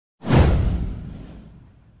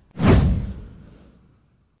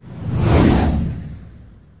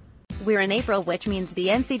We're in April, which means the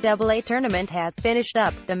NCAA Tournament has finished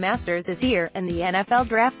up, the Masters is here, and the NFL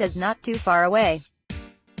Draft is not too far away.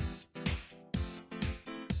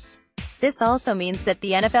 This also means that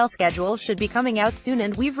the NFL schedule should be coming out soon,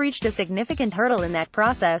 and we've reached a significant hurdle in that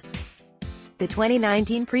process. The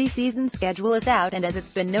 2019 preseason schedule is out, and as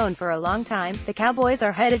it's been known for a long time, the Cowboys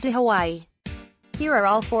are headed to Hawaii. Here are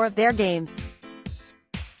all 4 of their games.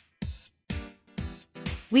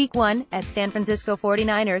 Week 1, at San Francisco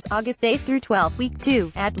 49ers, August 8 through 12. Week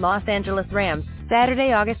 2, at Los Angeles Rams,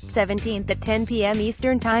 Saturday, August 17 at 10 p.m.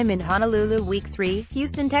 Eastern Time in Honolulu. Week 3,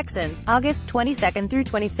 Houston Texans, August 22 through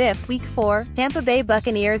 25. Week 4, Tampa Bay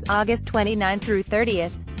Buccaneers, August 29 through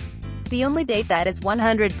 30th. The only date that is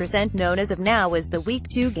 100% known as of now is the Week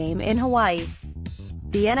 2 game in Hawaii.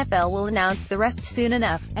 The NFL will announce the rest soon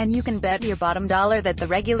enough, and you can bet your bottom dollar that the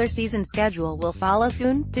regular season schedule will follow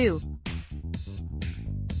soon, too.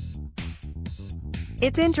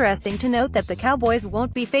 It's interesting to note that the Cowboys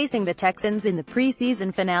won't be facing the Texans in the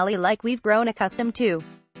preseason finale like we've grown accustomed to.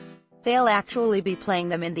 They'll actually be playing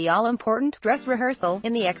them in the all-important dress rehearsal,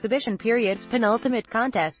 in the exhibition period's penultimate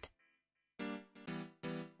contest.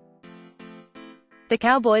 The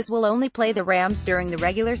Cowboys will only play the Rams during the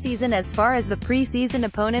regular season as far as the preseason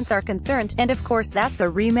opponents are concerned, and of course that's a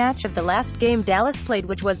rematch of the last game Dallas played,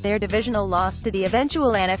 which was their divisional loss to the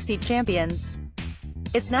eventual NFC champions.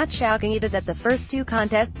 It's not shocking either that the first 2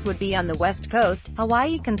 contests would be on the West Coast,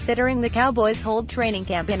 Hawaii, considering the Cowboys hold training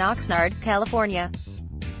camp in Oxnard, California.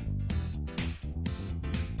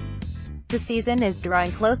 The season is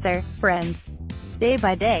drawing closer, friends. Day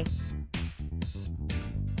by day.